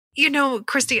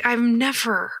Christy, I'm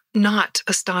never not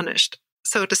astonished.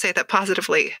 So to say that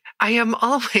positively, I am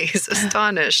always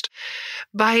astonished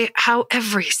by how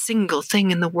every single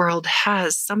thing in the world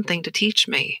has something to teach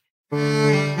me.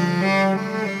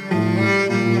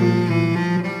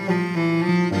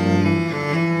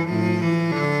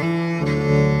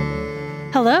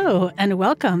 Hello, and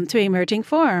welcome to Emerging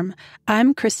Form.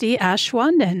 I'm Christy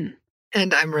Ashwanden.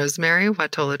 And I'm Rosemerry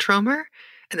Watola-Tromer,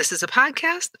 and this is a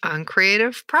podcast on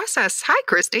creative process. Hi,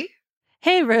 Christy.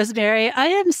 Hey, Rosemerry. I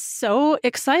am so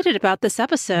excited about this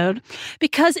episode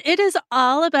because it is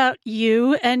all about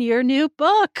you and your new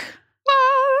book.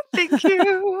 Oh, thank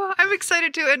you. I'm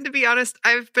excited too. And to be honest,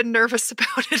 I've been nervous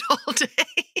about it all day.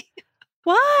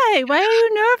 Why? Why are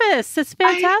you nervous? It's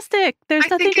fantastic. There's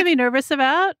nothing to be nervous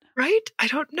about. Right? I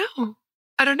don't know.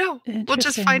 We'll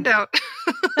just find out.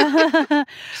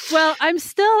 Well,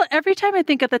 every time I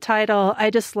think of the title, I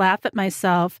just laugh at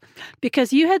myself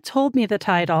because you had told me the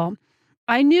title.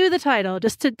 I knew the title,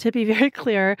 just to be very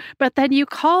clear, but then you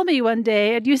called me one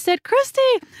day and you said, Christy,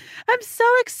 I'm so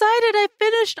excited. I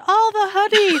finished all the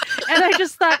honey. And I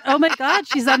just thought, oh my God,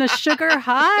 she's on a sugar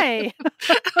high.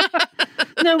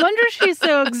 No wonder she's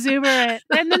so exuberant.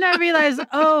 And then I realized,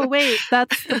 oh, wait,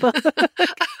 that's the book.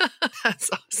 That's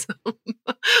awesome.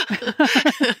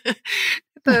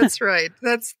 That's right.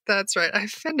 That's right. I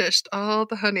finished all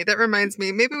the honey. That reminds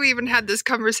me, maybe we even had this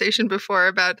conversation before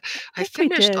about I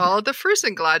finished all the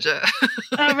Frusenglage.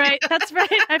 Oh, right. That's right.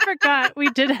 I forgot. We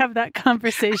did have that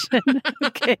conversation.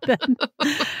 Okay, then.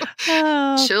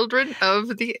 Oh. Children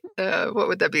of the, what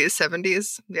would that be, the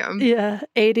 70s? Yeah. Yeah,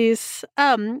 80s.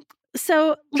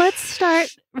 So let's start.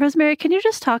 Rosemerry, can you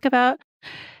just talk about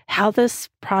how this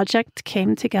project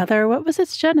came together? What was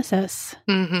its genesis?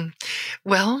 Mm-hmm.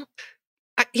 Well,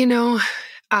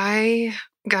 I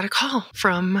got a call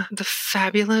from the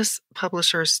fabulous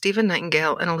publishers Stephen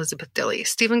Nightingale and Elizabeth Dilley.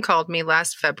 Stephen called me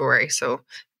last February, so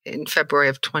in February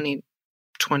of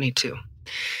 2022.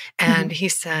 And he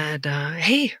said,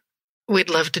 hey, we'd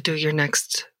love to do your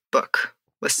next book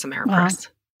with Samara Press.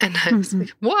 And I was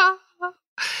like, wow.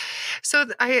 So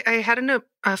I had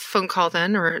a phone call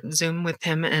then, or Zoom, with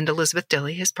him and Elizabeth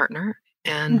Dilley, his partner.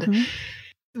 And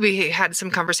we had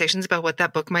some conversations about what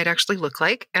that book might actually look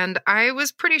like. And I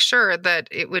was pretty sure that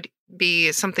it would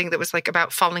be something that was like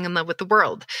about falling in love with the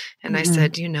world. And I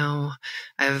said, I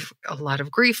have a lot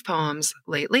of grief poems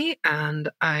lately, and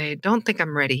I don't think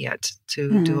I'm ready yet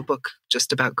to do a book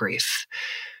just about grief.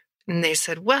 And they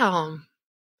said, well,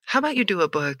 how about you do a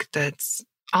book that's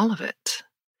all of it?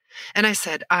 And I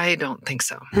said, I don't think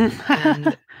so.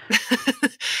 And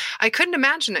I couldn't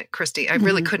imagine it, Christy. I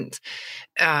really couldn't.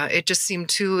 It just seemed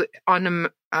too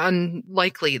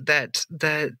unlikely that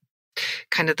the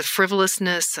kind of the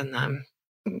frivolousness and the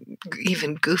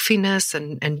even goofiness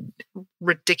and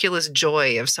ridiculous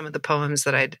joy of some of the poems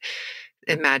that I'd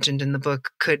imagined in the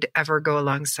book could ever go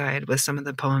alongside with some of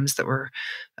the poems that were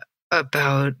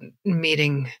about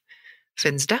meeting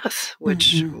Finn's death,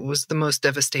 which was the most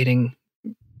devastating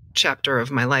chapter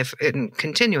of my life, and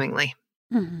continuingly.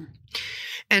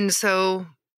 And so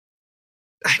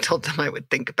I told them I would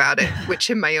think about it, which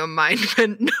in my own mind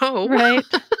meant no. Right.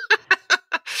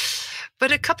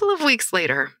 But a couple of weeks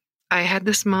later, I had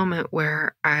this moment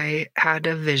where I had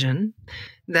a vision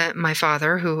that my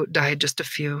father, who died just a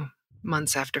few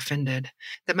months after Finn did,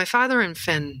 that my father and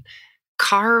Finn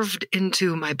carved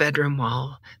into my bedroom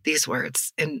wall these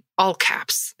words in all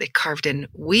caps. They carved in,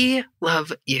 "We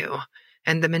love you."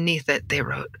 And then beneath it, they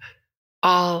wrote,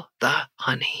 "All the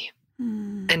honey."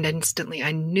 And instantly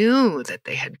I knew that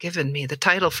they had given me the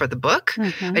title for the book.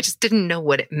 I just didn't know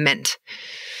what it meant.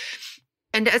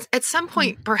 And at some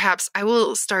point, perhaps I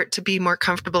will start to be more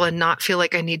comfortable and not feel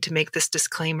like I need to make this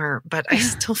disclaimer, but I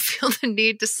still feel the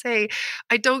need to say,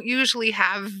 I don't usually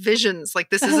have visions. Like,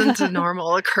 this isn't a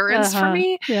normal occurrence for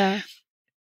me. Yeah.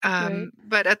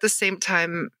 But at the same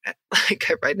time, like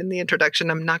I write in the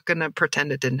introduction, I'm not going to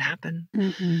pretend it didn't happen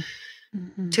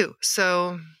too.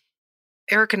 So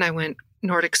Eric and I went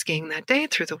Nordic skiing that day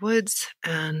through the woods,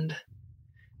 and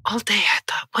all day I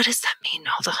thought, what does that mean?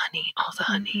 All the honey, all the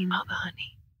honey, all the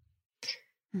honey.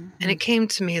 And it came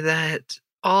to me that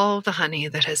all the honey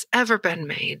that has ever been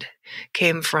made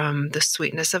came from the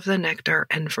sweetness of the nectar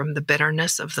and from the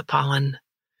bitterness of the pollen.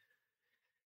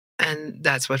 And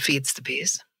that's what feeds the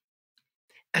bees.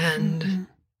 And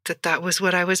that was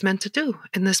what I was meant to do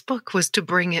in this book, was to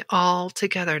bring it all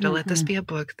together, to let this be a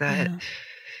book that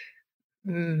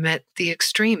met the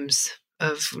extremes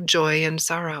of joy and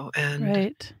sorrow.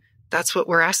 And that's what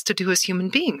we're asked to do as human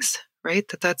beings,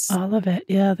 right? That's all of it.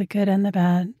 Yeah, the good and the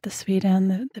bad, the sweet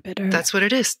and the bitter. That's what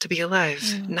it is to be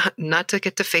alive. Not to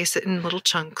get to face it in little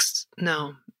chunks.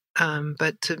 No.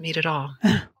 But to meet it all.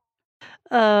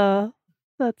 Oh,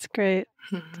 that's great.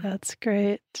 Mhm. That's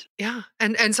great. Yeah.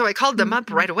 And so I called them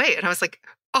up right away and I was like,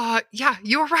 yeah,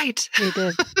 you were right. You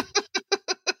did.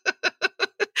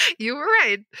 You were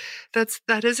right.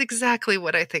 That is exactly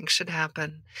what I think should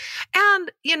happen.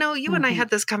 And, you and I had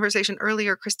this conversation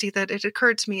earlier, Christy, that it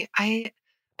occurred to me, I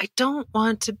don't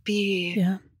want to be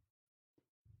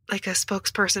like a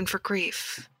spokesperson for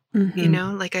grief.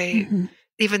 Like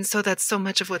even so, that's so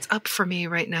much of what's up for me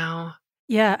right now.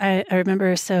 Yeah, I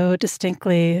remember so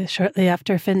distinctly shortly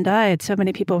after Finn died, so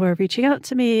many people were reaching out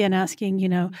to me and asking,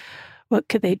 what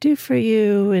could they do for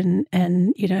you?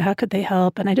 And how could they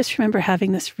help? And I just remember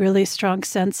having this really strong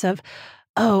sense of,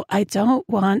 oh, I don't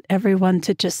want everyone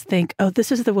to just think, oh,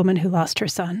 this is the woman who lost her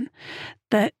son.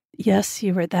 That, yes,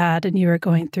 you were that and you were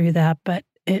going through that, but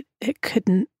it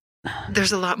couldn't.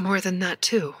 There's a lot more than that,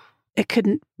 too. It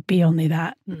couldn't be only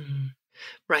that. Mm-hmm.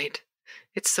 Right.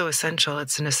 It's so essential.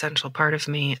 It's an essential part of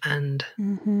me. And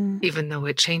even though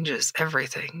it changes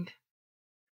everything,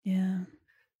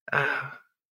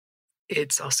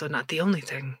 it's also not the only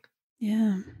thing.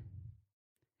 Yeah.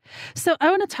 So I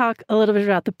want to talk a little bit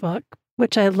about the book,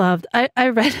 which I loved. I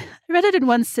read it in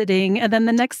one sitting, and then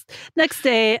the next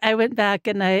day I went back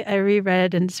and I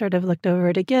reread and sort of looked over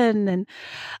it again. And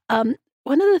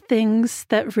one of the things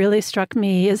that really struck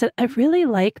me is that I really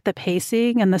like the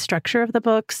pacing and the structure of the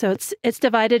book. So it's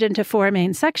divided into 4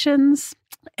 main sections.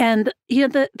 And,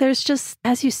 there's just,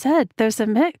 as you said, there's a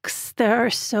mix. There are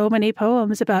so many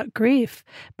poems about grief,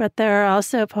 but there are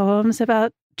also poems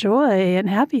about joy and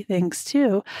happy things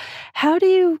too. How do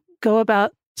you go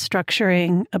about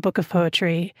structuring a book of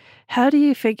poetry? How do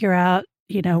you figure out,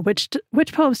 which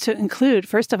poems to include,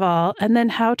 first of all, and then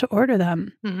how to order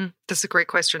them? Mm-hmm. That's a great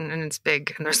question, and it's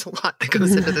big, and there's a lot that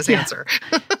goes into this answer.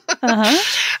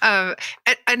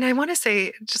 And I want to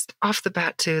say, just off the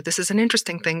bat, too, this is an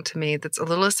interesting thing to me that's a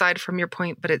little aside from your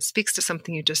point, but it speaks to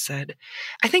something you just said.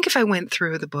 I think if I went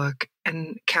through the book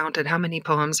and counted how many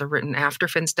poems are written after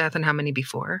Finn's death and how many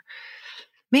before,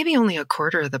 maybe only a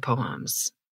quarter of the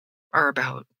poems are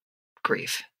about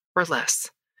grief or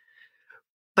less.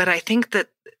 But I think that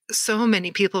so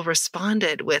many people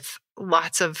responded with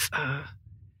lots of,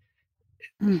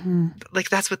 like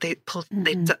that's what they pulled.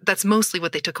 That's mostly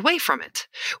what they took away from it,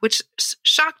 which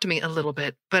shocked me a little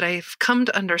bit. But I've come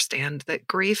to understand that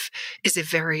grief is a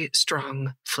very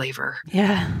strong flavor.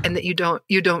 Yeah. And that you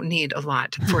don't need a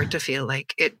lot for it to feel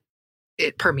like it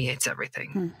permeates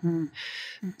everything.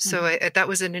 So that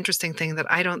was an interesting thing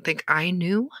that I don't think I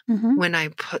knew when I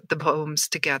put the poems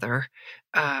together.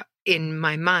 In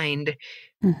my mind,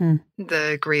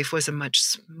 the grief was a much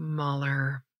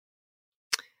smaller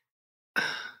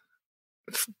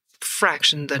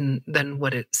fraction than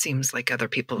what it seems like other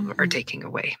people are taking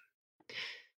away.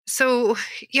 So,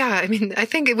 yeah, I mean, I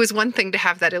think it was one thing to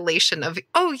have that elation of,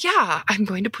 oh, yeah, I'm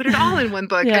going to put it all in one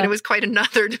book. And it was quite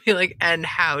another to be like, and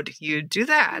how do you do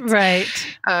that? Right.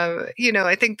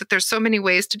 I think that there's so many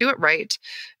ways to do it right.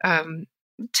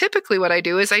 Typically what I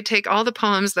do is I take all the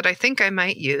poems that I think I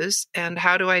might use. And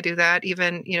how do I do that?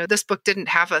 Even, this book didn't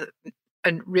have a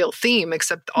real theme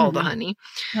except all the honey.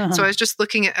 So I was just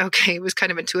looking at, okay, it was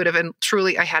kind of intuitive. And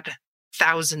truly I had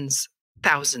thousands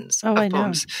of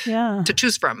poems to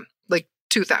choose from, like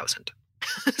 2,000.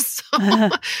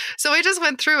 So I just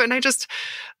went through and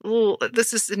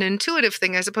this is an intuitive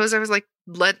thing. I suppose I was like,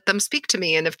 let them speak to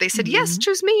me. And if they said, yes,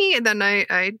 choose me. And then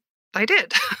I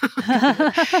did.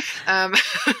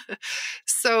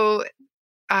 So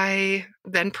I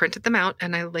then printed them out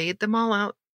and I laid them all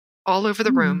out all over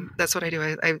the room. That's what I do.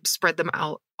 I spread them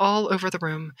out all over the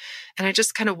room and I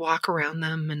just kind of walk around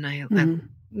them and I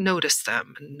notice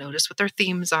them and notice what their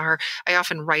themes are. I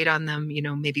often write on them,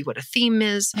 maybe what a theme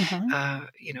is, and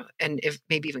if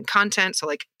maybe even content. So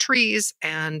like trees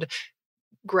and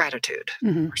gratitude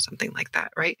or something like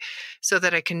that, right? So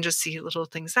that I can just see little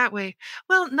things that way.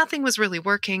 Well, nothing was really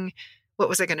working. What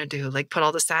was I going to do? Like put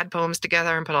all the sad poems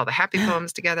together and put all the happy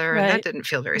poems together. And that didn't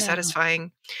feel very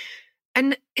satisfying.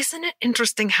 And isn't it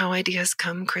interesting how ideas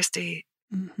come, Christy?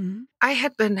 I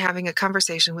had been having a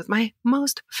conversation with my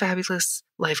most fabulous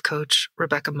life coach,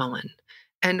 Rebecca Mullen.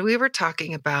 And we were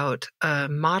talking about a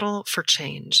model for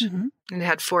change. And it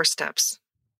had 4 steps.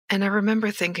 And I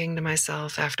remember thinking to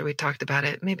myself after we talked about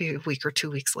it, maybe a week or 2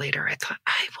 weeks later, I thought,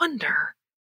 I wonder,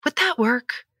 would that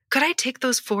work? Could I take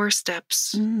those 4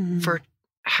 steps for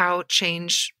how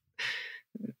change,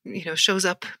 shows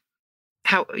up?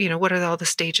 How, what are all the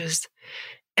stages?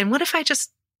 And what if I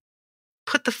just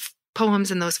put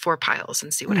poems in those 4 piles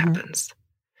and see what happens.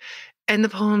 And the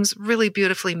poems really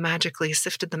beautifully, magically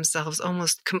sifted themselves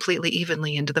almost completely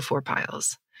evenly into the 4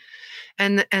 piles.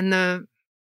 And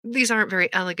these aren't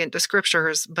very elegant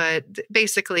descriptors, but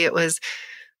basically it was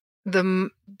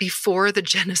before the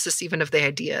genesis even of the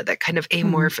idea, that kind of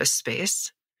amorphous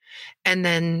space, and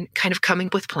then kind of coming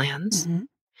up with plans,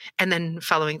 and then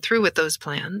following through with those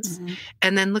plans,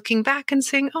 and then looking back and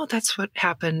saying, oh, that's what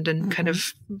happened, and kind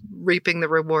of reaping the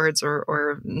rewards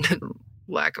or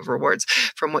lack of rewards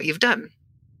from what you've done.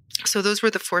 So those were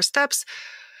the 4 steps.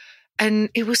 And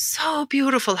it was so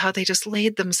beautiful how they just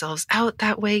laid themselves out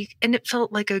that way. And it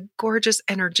felt like a gorgeous,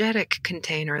 energetic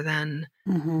container then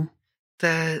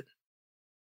that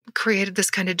created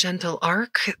this kind of gentle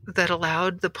arc that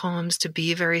allowed the poems to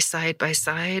be very side by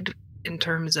side in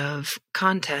terms of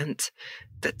content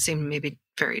that seemed maybe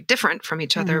very different from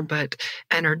each other, but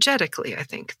energetically, I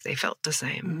think they felt the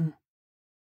same.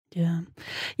 Yeah.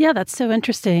 Yeah, that's so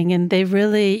interesting. And they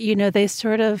really, they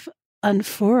sort of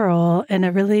unfurl in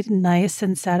a really nice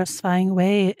and satisfying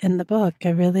way in the book.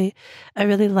 I really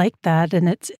like that.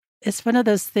 And it's one of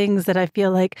those things that I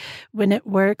feel like when it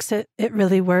works, it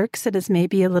really works. It is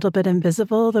maybe a little bit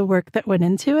invisible, the work that went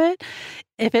into it.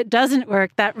 If it doesn't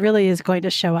work, that really is going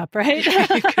to show up, right?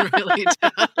 You can really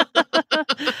tell.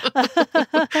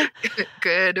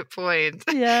 Good point.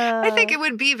 Yeah. I think it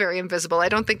would be very invisible. I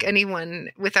don't think anyone,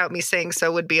 without me saying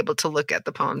so, would be able to look at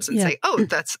the poems and say, oh,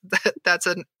 that's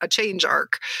a change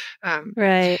arc.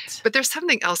 Right. But there's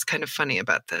something else kind of funny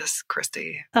about this,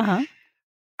 Christy. I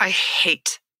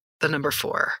hate the number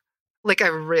 4. Like, I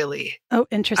really... Oh,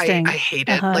 interesting. I hate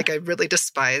it. Like, I really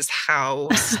despise how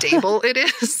stable it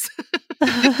is.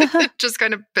 It just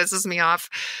kind of pisses me off.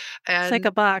 And it's like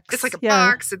a box. It's like a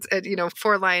box. It's,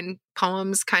 4-line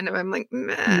poems kind of. I'm like,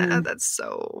 that's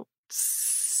so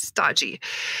stodgy.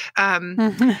 I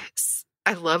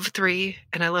love 3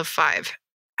 and I love 5.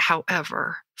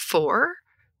 However, 4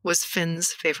 was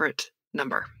Finn's favorite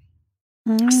number.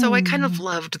 So I kind of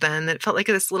loved then that it felt like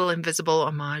this little invisible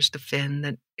homage to Finn,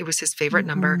 that it was his favorite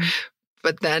number.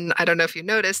 But then I don't know if you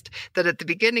noticed that at the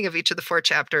beginning of each of the 4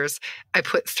 chapters, I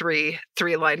put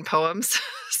 3-line poems.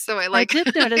 So I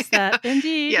did notice that.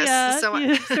 Indeed. Yes. Yeah, So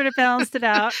you sort of balanced it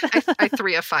out. I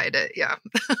 3-ified it. Yeah.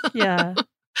 Yeah.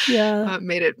 Yeah.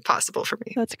 Made it possible for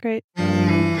me. That's great.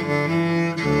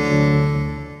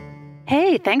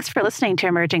 Hey, thanks for listening to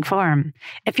Emerging Form.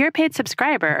 If you're a paid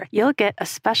subscriber, you'll get a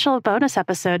special bonus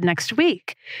episode next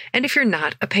week. And if you're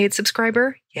not a paid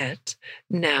subscriber yet,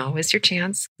 now is your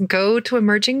chance. Go to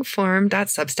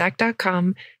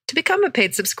emergingform.substack.com to become a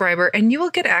paid subscriber, and you will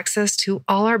get access to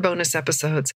all our bonus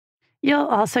episodes. You'll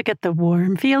also get the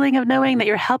warm feeling of knowing that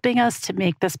you're helping us to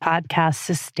make this podcast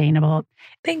sustainable.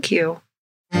 Thank you.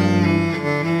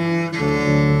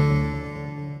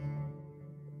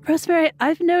 Rosemerry,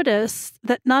 I've noticed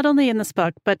that not only in this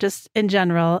book, but just in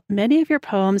general, many of your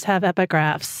poems have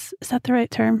epigraphs. Is that the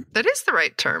right term? That is the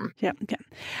right term. Yeah. Okay.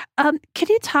 Can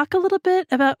you talk a little bit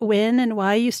about when and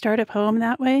why you start a poem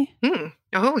that way?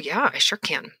 Oh, yeah, I sure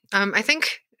can. I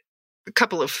think a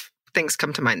couple of things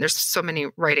come to mind. There's so many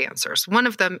right answers. One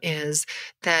of them is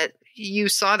that you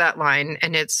saw that line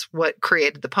and it's what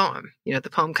created the poem. The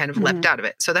poem kind of leapt out of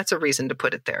it. So that's a reason to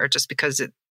put it there, just because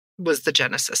it was the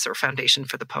genesis or foundation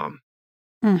for the poem.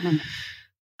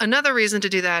 Another reason to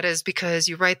do that is because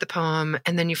you write the poem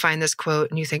and then you find this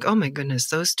quote and you think, oh my goodness,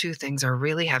 those 2 things are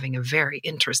really having a very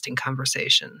interesting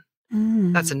conversation.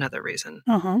 That's another reason.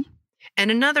 And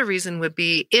another reason would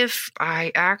be if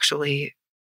I actually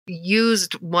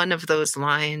used one of those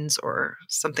lines or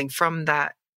something from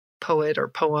that poet or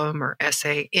poem or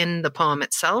essay in the poem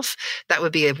itself, that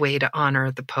would be a way to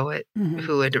honor the poet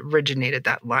who had originated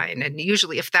that line. And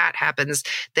usually if that happens,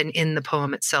 then in the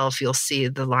poem itself, you'll see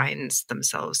the lines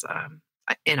themselves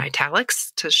in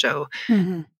italics to show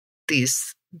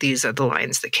these are the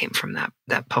lines that came from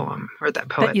that poem or that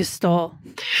poet. That you stole.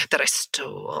 That I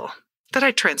stole. That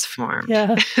I transformed.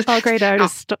 Yeah. All great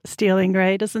artists stealing,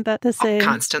 right? Isn't that the same?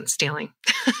 Constant stealing.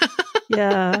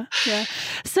 Yeah.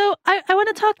 So I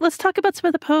want to let's talk about some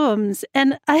of the poems.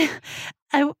 And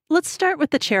let's start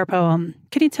with the chair poem.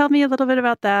 Can you tell me a little bit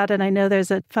about that? And I know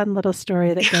there's a fun little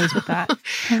story that goes with that.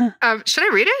 Should I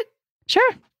read it?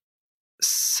 Sure.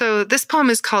 So this poem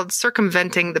is called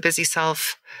Circumventing the Busy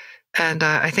Self. And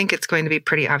I think it's going to be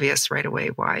pretty obvious right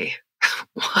away where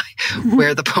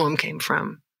the poem came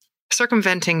from.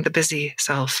 Circumventing the busy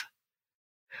self.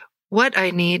 What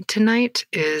I need tonight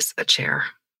is a chair.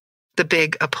 The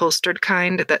big upholstered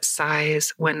kind that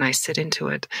sighs when I sit into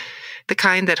it. The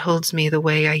kind that holds me the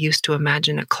way I used to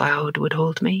imagine a cloud would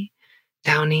hold me.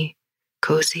 Downy,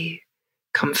 cozy,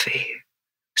 comfy.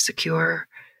 secure,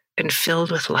 and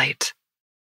filled with light.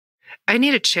 I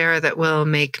need a chair that will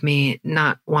make me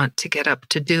not want to get up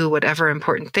to do whatever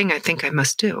important thing I think I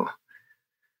must do.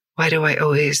 Why do I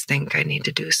always think I need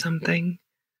to do something?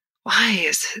 Why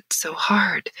is it so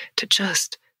hard to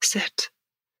just sit?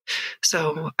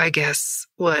 So I guess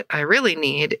what I really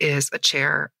need is a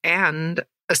chair and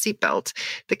a seatbelt,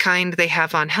 the kind they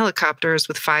have on helicopters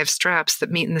with 5 straps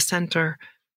that meet in the center,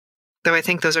 though I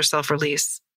think those are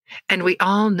self-release. And we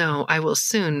all know I will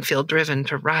soon feel driven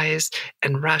to rise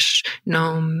and rush,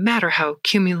 no matter how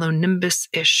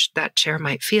cumulonimbus-ish that chair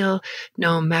might feel,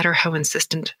 no matter how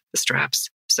insistent the straps.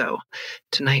 So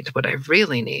tonight, what I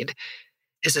really need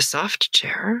is a soft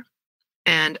chair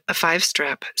and a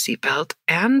 5-strap seatbelt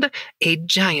and a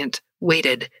giant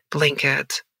weighted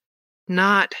blanket.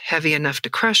 Not heavy enough to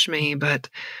crush me, but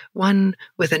one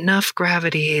with enough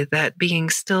gravity that being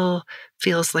still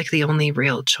feels like the only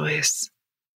real choice.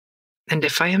 And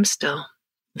if I am still,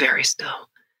 very still,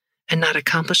 and not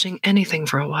accomplishing anything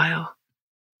for a while,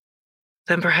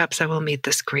 then perhaps I will meet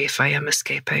this grief I am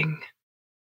escaping.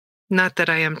 Not that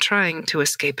I am trying to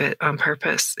escape it on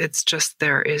purpose. It's just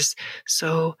there is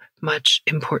so much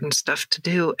important stuff to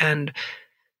do. And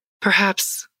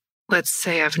perhaps, let's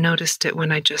say I've noticed it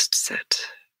when I just sit.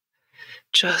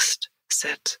 Just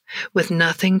sit with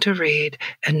nothing to read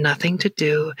and nothing to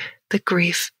do. The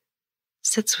grief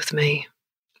sits with me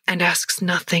and asks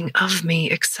nothing of me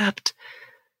except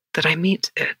that I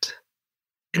meet it.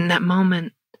 In that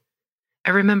moment,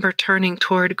 I remember turning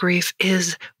toward grief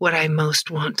is what I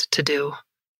most want to do.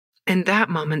 In that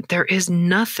moment, there is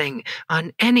nothing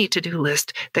on any to-do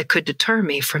list that could deter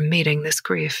me from meeting this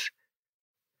grief.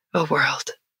 Oh,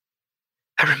 world,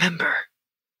 I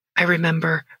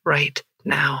remember right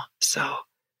now, so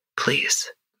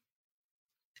please.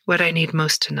 What I need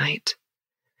most tonight,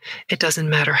 it doesn't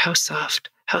matter how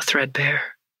soft, how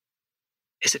threadbare,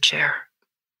 is a chair.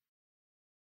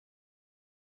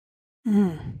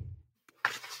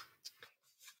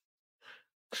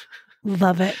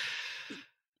 Love it.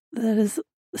 That is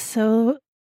so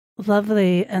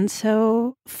lovely and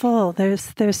so full.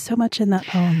 There's so much in that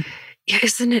poem. Yeah,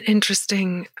 isn't it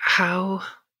interesting how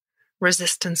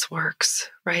resistance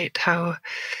works, right? How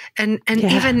and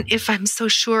even if I'm so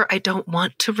sure I don't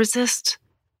want to resist,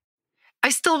 I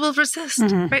still will resist,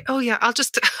 right? Oh yeah, I'll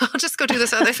just go do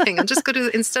this other thing. I'll just go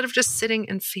do instead of just sitting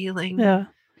and feeling. Yeah.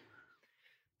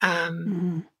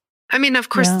 I mean, of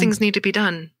course, things need to be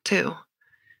done too,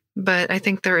 but I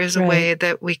think there is a way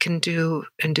that we can do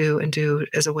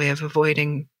as a way of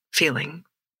avoiding feeling.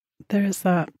 There is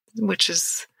that, which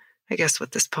is, I guess,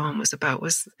 what this poem was about.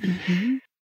 Was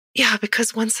yeah,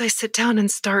 because once I sit down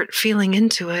and start feeling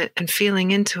into it,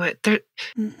 there,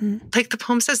 like the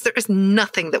poem says, there is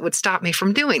nothing that would stop me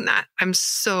from doing that. I'm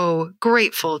so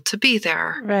grateful to be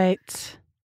there. Right.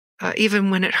 Even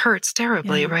when it hurts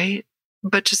terribly, right?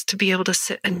 But just to be able to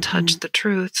sit and touch the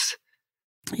truths.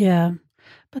 Yeah.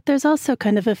 But there's also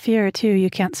kind of a fear too. You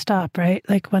can't stop, right?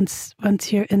 Like once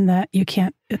you're in that, you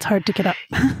can't, it's hard to get up.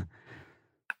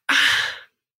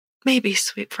 Maybe,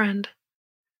 sweet friend.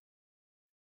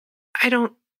 I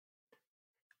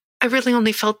really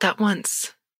only felt that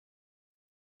once.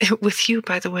 With you,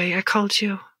 by the way. I called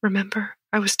you, remember?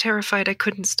 I was terrified I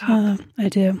couldn't stop. I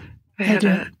do. I had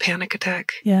a panic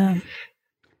attack. Yeah.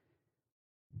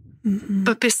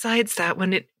 But besides that,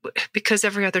 because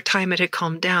every other time it had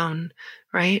calmed down,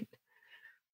 right?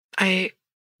 I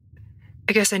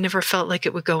guess I never felt like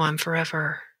it would go on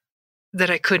forever, that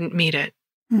I couldn't meet it.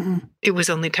 It was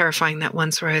only terrifying that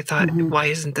once where I thought, why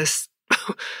is this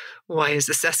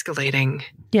escalating?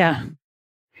 Yeah.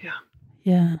 Yeah.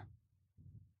 Yeah.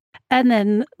 And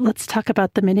then let's talk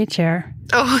about the mini chair.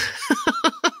 Oh,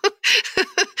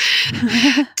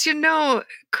 do you know,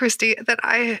 Christy, that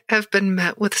I have been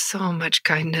met with so much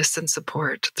kindness and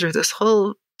support through this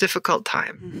whole difficult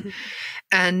time.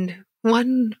 And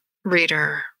one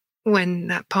reader, when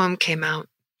that poem came out,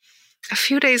 a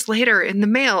few days later in the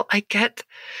mail, I get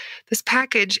this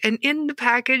package, and in the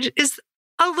package is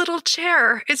a little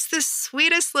chair. It's this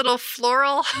sweetest little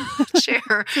floral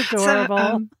chair. It's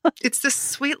adorable. It's this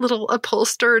sweet little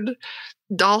upholstered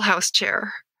dollhouse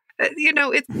chair.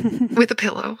 It's with a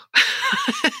pillow.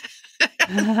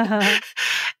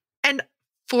 And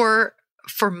for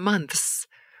months,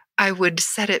 I would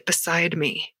set it beside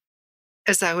me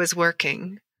as I was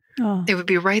working. Oh. It would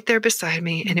be right there beside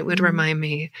me, and it would remind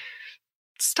me,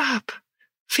 stop,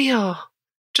 feel,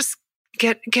 just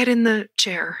get in the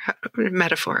chair,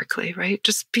 metaphorically, right?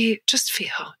 Just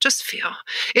feel.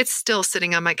 It's still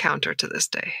sitting on my counter to this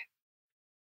day.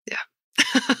 Yeah.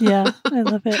 Yeah, I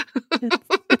love it.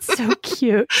 That's so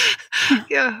cute.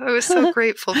 Yeah, I was so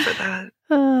grateful for that.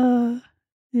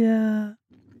 Yeah.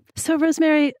 So,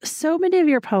 Rosemerry, so many of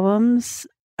your poems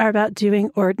are about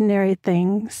doing ordinary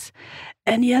things,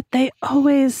 and yet they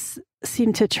always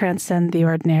seem to transcend the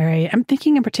ordinary. I'm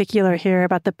thinking in particular here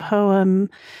about the poem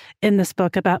in this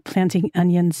book about planting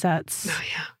onion sets. Oh,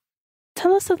 yeah.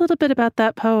 Tell us a little bit about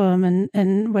that poem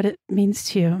and what it means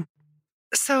to you.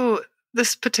 So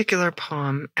this particular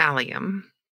poem,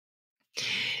 Allium,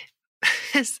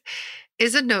 is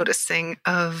a noticing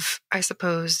of, I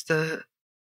suppose, the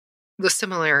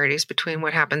similarities between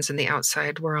what happens in the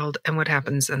outside world and what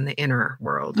happens in the inner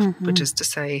world, which is to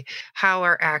say how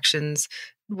our actions,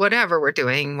 whatever we're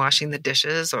doing, washing the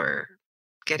dishes or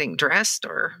getting dressed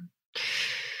or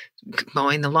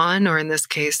mowing the lawn, or in this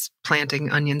case, planting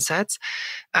onion sets,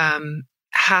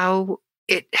 how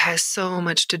it has so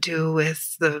much to do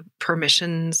with the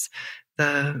permissions,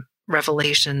 the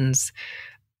revelations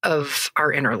of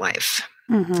our inner life.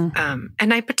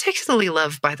 And I particularly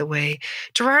love, by the way,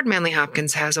 Gerard Manley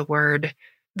Hopkins has a word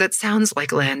that sounds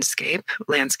like landscape.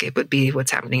 Landscape would be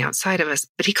what's happening outside of us,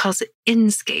 but he calls it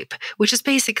inscape, which is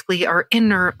basically our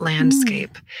inner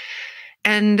landscape.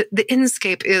 And the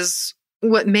inscape is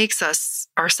what makes us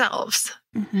ourselves.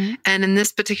 And in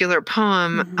this particular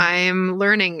poem, I'm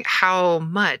learning how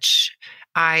much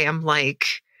I am like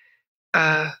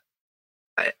an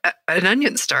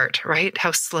onion start, right?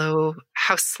 How slow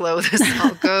this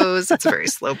all goes. It's a very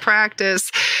slow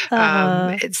practice.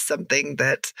 It's something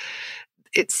that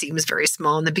it seems very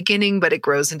small in the beginning, but it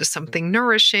grows into something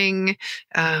nourishing.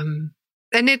 And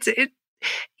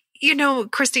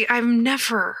Christy, I'm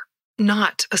never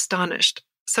not astonished.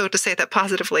 So to say that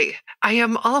positively, I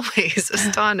am always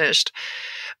astonished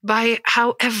by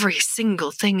how every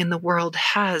single thing in the world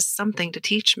has something to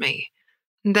teach me.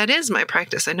 That is my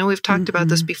practice. I know we've talked about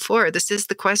this before. This is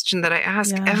the question that I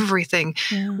ask everything.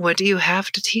 What do you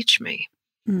have to teach me?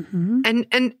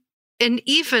 And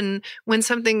even when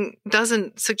something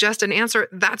doesn't suggest an answer,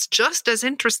 that's just as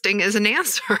interesting as an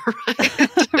answer,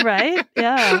 right? Right?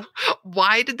 Yeah.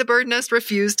 Why did the bird nest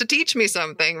refuse to teach me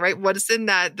something, right? What's in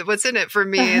that? What's in it for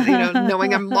me is,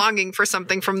 knowing I'm longing for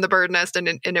something from the bird nest and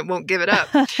it won't give it up.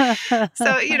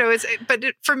 So,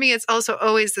 for me, it's also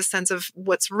always the sense of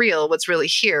what's real, what's really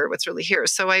here.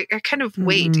 So I kind of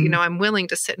wait, I'm willing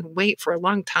to sit and wait for a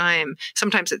long time.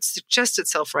 Sometimes it suggests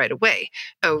itself right away.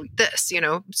 Oh, this,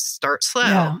 start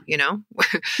slow,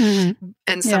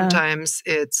 and sometimes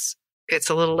it's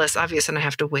a little less obvious and I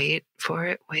have to wait for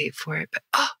it. But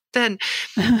that's,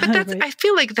 I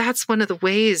feel like that's one of the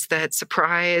ways that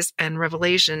surprise and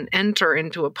revelation enter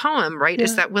into a poem, right?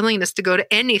 Is that willingness to go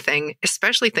to anything,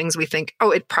 especially things we think,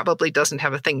 oh, it probably doesn't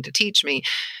have a thing to teach me.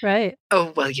 Right.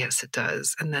 Oh, well, yes, it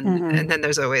does. And then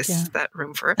there's always that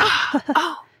room for,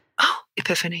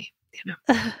 epiphany,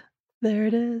 There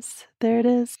it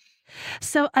is.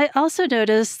 So I also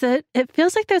noticed that it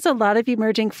feels like there's a lot of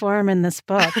emerging form in this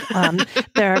book.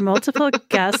 There are multiple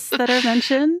guests that are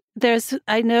mentioned.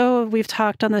 I know we've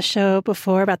talked on the show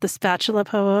before about the spatula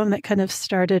poem that kind of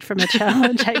started from a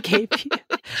challenge I gave you.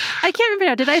 I can't remember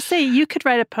now. Did I say you could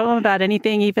write a poem about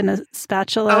anything, even a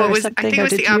spatula or something? I think it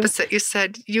was the opposite. You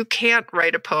said you can't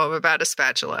write a poem about a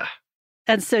spatula.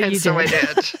 And so you did. So I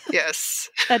did, yes.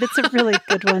 And it's a really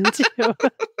good one, too.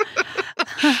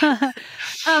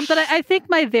 But I think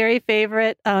my very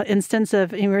favorite instance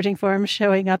of emerging form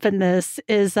showing up in this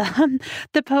is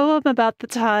the poem about the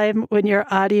time when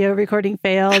your audio recording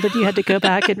failed and you had to go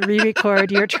back and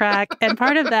re-record your track. And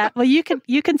part of that, well, you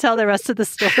can tell the rest of the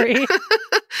story.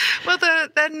 Well,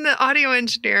 then the audio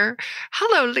engineer,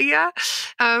 hello, Leah.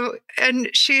 And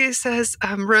she says,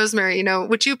 Rosemerry,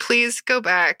 would you please go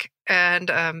back? And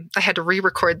I had to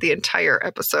re-record the entire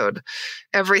episode,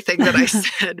 everything that I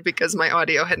said, because my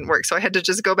audio hadn't worked. So I had to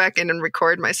just go back in and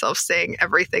record myself saying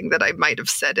everything that I might have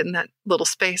said in that little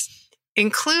space,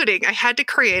 including I had to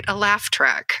create a laugh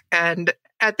track. And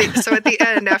at the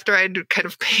end, after I'd kind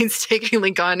of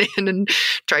painstakingly gone in and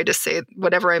tried to say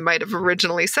whatever I might have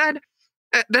originally said,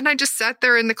 then I just sat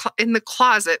there in the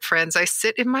closet, friends. I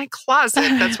sit in my closet.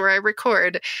 That's where I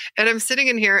record. And I'm sitting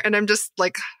in here and I'm just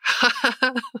like,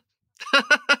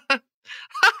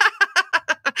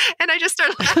 and I just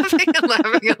started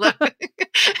laughing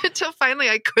until finally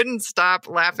I couldn't stop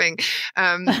laughing.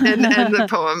 And the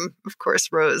poem, of course,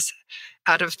 rose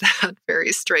out of that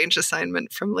very strange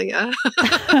assignment from Leah.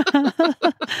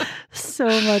 So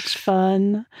much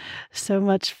fun.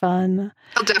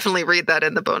 I'll definitely read that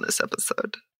in the bonus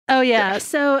episode. Oh, yeah.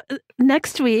 So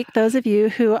next week, those of you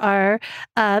who are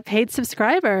paid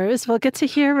subscribers will get to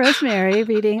hear Rosemerry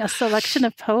reading a selection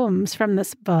of poems from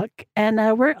this book. And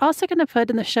we're also going to put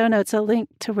in the show notes a link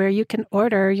to where you can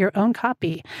order your own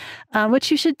copy, which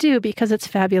you should do because it's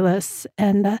fabulous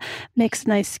and makes a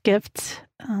nice gift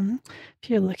if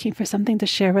you're looking for something to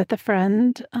share with a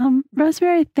friend.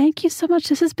 Rosemerry, thank you so much.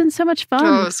 This has been so much fun.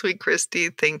 Oh, sweet Christy.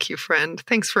 Thank you, friend.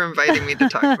 Thanks for inviting me to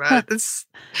talk about it. It's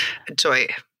a joy.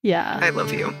 Yeah. I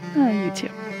love you. Oh, you too.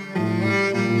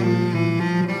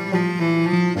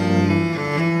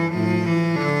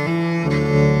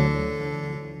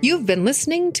 You've been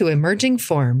listening to Emerging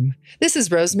Form. This is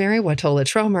Rosemerry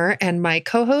Watola-Tromer, and my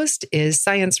co-host is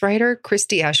science writer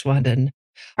Christy Ashwanden.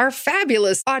 Our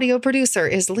fabulous audio producer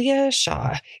is Leah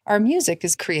Shaw. Our music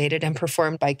is created and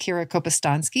performed by Kira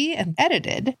Kopostansky and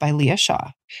edited by Leah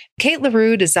Shaw. Kate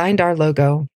LaRue designed our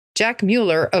logo. Jack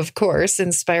Mueller, of course,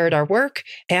 inspired our work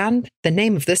and the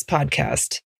name of this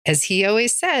podcast. As he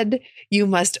always said, you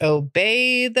must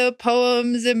obey the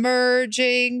poem's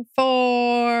emerging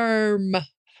form.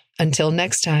 Until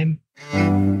next time.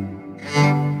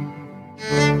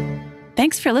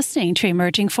 Thanks for listening to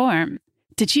Emerging Form.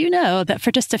 Did you know that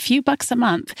for just a few bucks a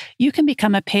month, you can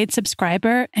become a paid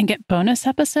subscriber and get bonus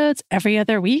episodes every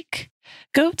other week?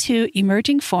 Go to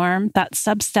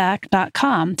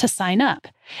emergingform.substack.com to sign up.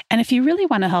 And if you really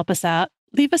want to help us out,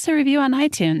 leave us a review on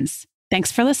iTunes.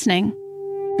 Thanks for listening.